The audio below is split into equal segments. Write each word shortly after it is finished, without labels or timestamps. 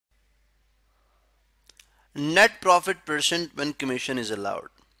Net profit percent when commission is allowed,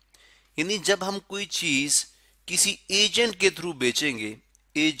 यानी जब हम कोई चीज किसी एजेंट के थ्रू बेचेंगे,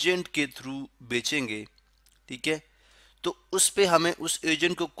 एजेंट के थ्रू बेचेंगे, ठीक है, तो उस पे हमें उस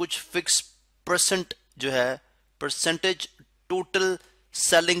एजेंट को कुछ फिक्स परसेंट जो है परसेंटेज टोटल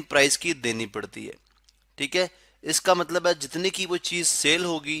सेलिंग प्राइस की देनी पड़ती है, ठीक है। इसका मतलब है जितने की वो चीज सेल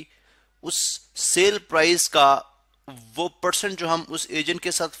होगी उस सेल प्राइस का वो परसेंट जो हम उस एजेंट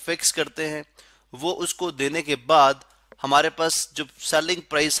के साथ फिक्स करते हैं, वो उसको देने के बाद हमारे पास जो सेलिंग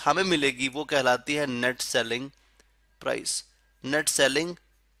प्राइस हमें मिलेगी वो कहलाती है net selling price, net selling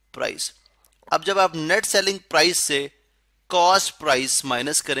price. अब जब आप नेट सेलिंग प्राइस से कॉस्ट प्राइस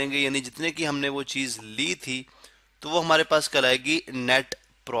माइनस करेंगे, यानी जितने की हमने वो चीज ली थी, तो वो हमारे पास कहलाएगी नेट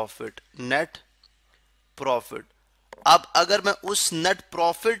प्रॉफिट, नेट प्रॉफिट। अब अगर मैं उस नेट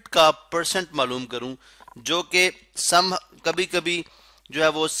प्रॉफिट का परसेंट मालूम करूं, जो कि सम कभी कभी जो है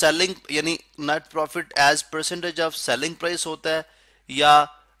वो सेलिंग यानी net profit as percentage of selling price होता है,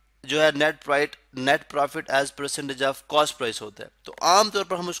 या जो है net profit as percentage of cost price होता है, तो आमतौर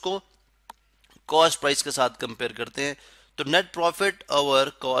पर हम उसको कॉस्ट प्राइस के साथ कंपेयर करते हैं। तो net profit over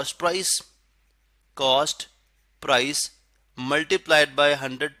cost price multiplied by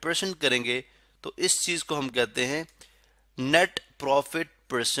 100% करेंगे, तो इस चीज को हम कहते हैं net profit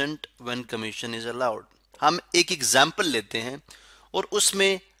percent when commission is allowed. हम एक एग्जांपल लेते हैं और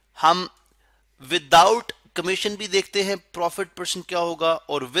उसमें हम विदाउट कमीशन भी देखते हैं प्रॉफिट परसेंट क्या होगा,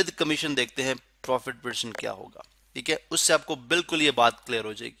 और विद कमीशन देखते हैं प्रॉफिट परसेंट क्या होगा, ठीक है। उससे आपको बिल्कुल ये बात क्लियर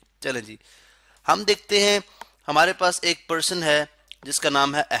हो जाएगी। चलें जी, हम देखते हैं हमारे पास एक पर्सन है जिसका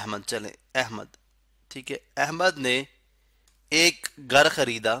नाम है अहमद। चलें अहमद, ठीक है, अहमद ने एक घर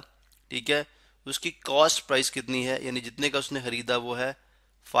खरीदा, ठीक है, उसकी कॉस्ट प्राइस कितनी है, यानी जितने का उसने खरीदा वो है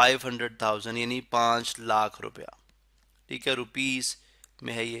 500,000 यानी 5 लाख रुपया, ठीक है, रुपीस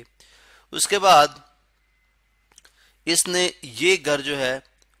में है ये। उसके बाद इसने ये घर जो है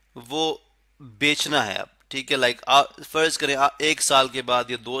वो बेचना है अब, ठीक है, लाइक फर्ज करें 1 साल के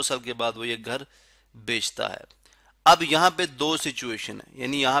बाद या 2 साल के बाद वो ये घर बेचता है। अब यहाँ पे दो सिचुएशन है,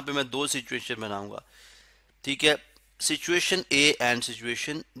 यानी यहाँ पे मैं दो सिचुएशन बनाऊंगा, ठीक है, situation A and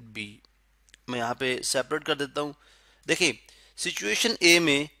situation B. मैं यहाँ पे सेपरेट कर देता हूँ। देखिए सिचुएशन ए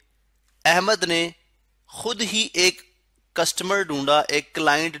में अहमद ने खुद ही एक कस्टमर ढूंढा, एक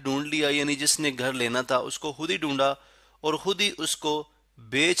क्लाइंट ढूंढ लिया, यानी जिसने घर लेना था उसको खुद ही ढूंढा और खुद ही उसको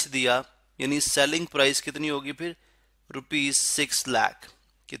बेच दिया, यानी सेलिंग प्राइस कितनी होगी फिर ₹6 लाख,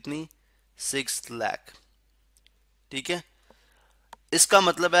 कितनी 6 लाख, ठीक है। इसका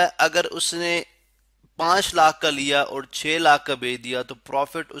मतलब है अगर उसने 5 लाख का लिया और 6 लाख का बेच दिया तो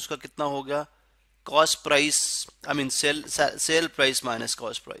प्रॉफिट उसका कितना हो गया, cost price I mean sale price minus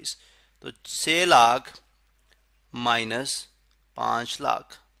cost price, तो 6 लाख माइनस 5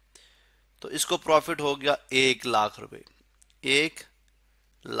 लाख, तो इसको प्रॉफिट हो गया 1 लाख रुपए, 1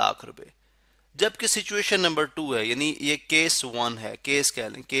 लाख रुपए। जबकि सिचुएशन नंबर 2 है, यानी ये केस 1 है, केस कह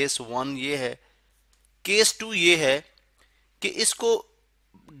लें, केस 1 ये है, केस 2 ये है कि इसको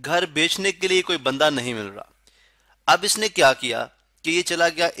घर बेचने के लिए कोई बंदा नहीं मिल रहा। अब इसने क्या किया कि ये चला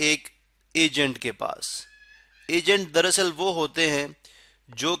गया एक एजेंट के पास। एजेंट दरअसल वो होते हैं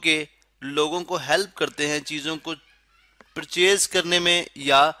जो कि लोगों को हेल्प करते हैं चीज़ों को परचेज करने में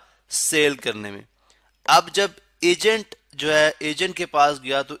या सेल करने में। अब जब एजेंट जो है एजेंट के पास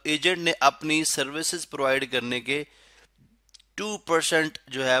गया तो एजेंट ने अपनी सर्विसेज प्रोवाइड करने के 2%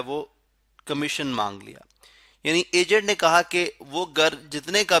 जो है वो कमीशन मांग लिया, यानी एजेंट ने कहा कि वो घर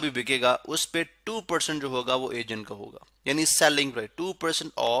जितने का भी बिकेगा उस पे 2% जो होगा वो एजेंट का होगा, यानी selling price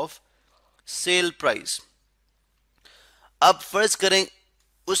 2% of sale price. अब फर्ज करें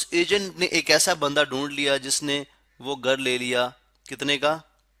उस एजेंट ने एक ऐसा बंदा ढूंढ लिया जिसने वो घर ले लिया कितने का,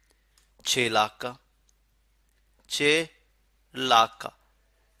 6 लाख का, 6 लाख का,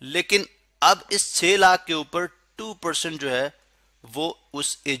 लेकिन अब इस 6 लाख के ऊपर 2% जो है वो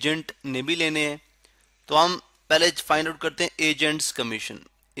उस एजेंट ने भी लेने हैं। तो हम पहले फाइंड आउट करते हैं agents commission,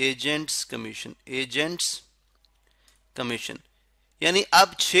 agents commission, agents commission, यानी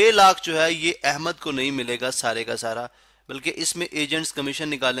अब 6 लाख जो है ये अहमद को नहीं मिलेगा सारे का सारा, बल्कि इसमें एजेंट्स कमीशन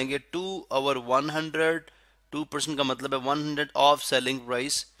निकालेंगे 2/100, 2% का मतलब है 100 ऑफ सेलिंग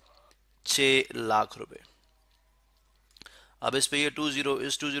प्राइस 6 लाख रुपए। अब इस पे ये 20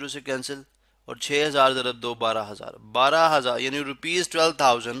 इस 20 से कैंसिल और 6000 ज़रब 2 12,000, 12,000 यानी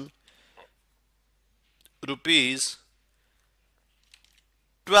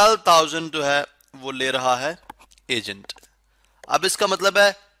 ₹12,000 जो है वो ले रहा है एजेंट। अब इसका मतलब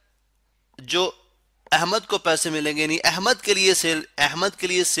है जो अहमद को पैसे मिलेंगे, नहीं अहमद के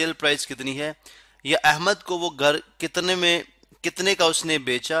लिए सेल प्राइस कितनी है, या अहमद को वो घर कितने का उसने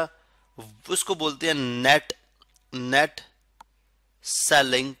बेचा उसको बोलते हैं net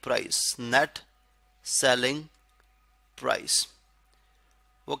selling price. Net selling price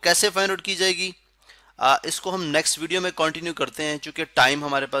वो कैसे फाइंड आउट की जाएगी, इसको हम नेक्स्ट वीडियो में कंटिन्यू करते हैं। चूंकि टाइम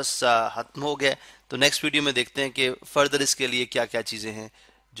हमारे पास खत्म हो गया, तो नेक्स्ट वीडियो में देखते हैं कि फर्दर इसके लिए क्या क्या चीज़ें हैं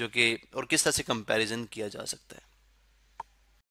जो कि और किस तरह से कंपैरिजन किया जा सकता है।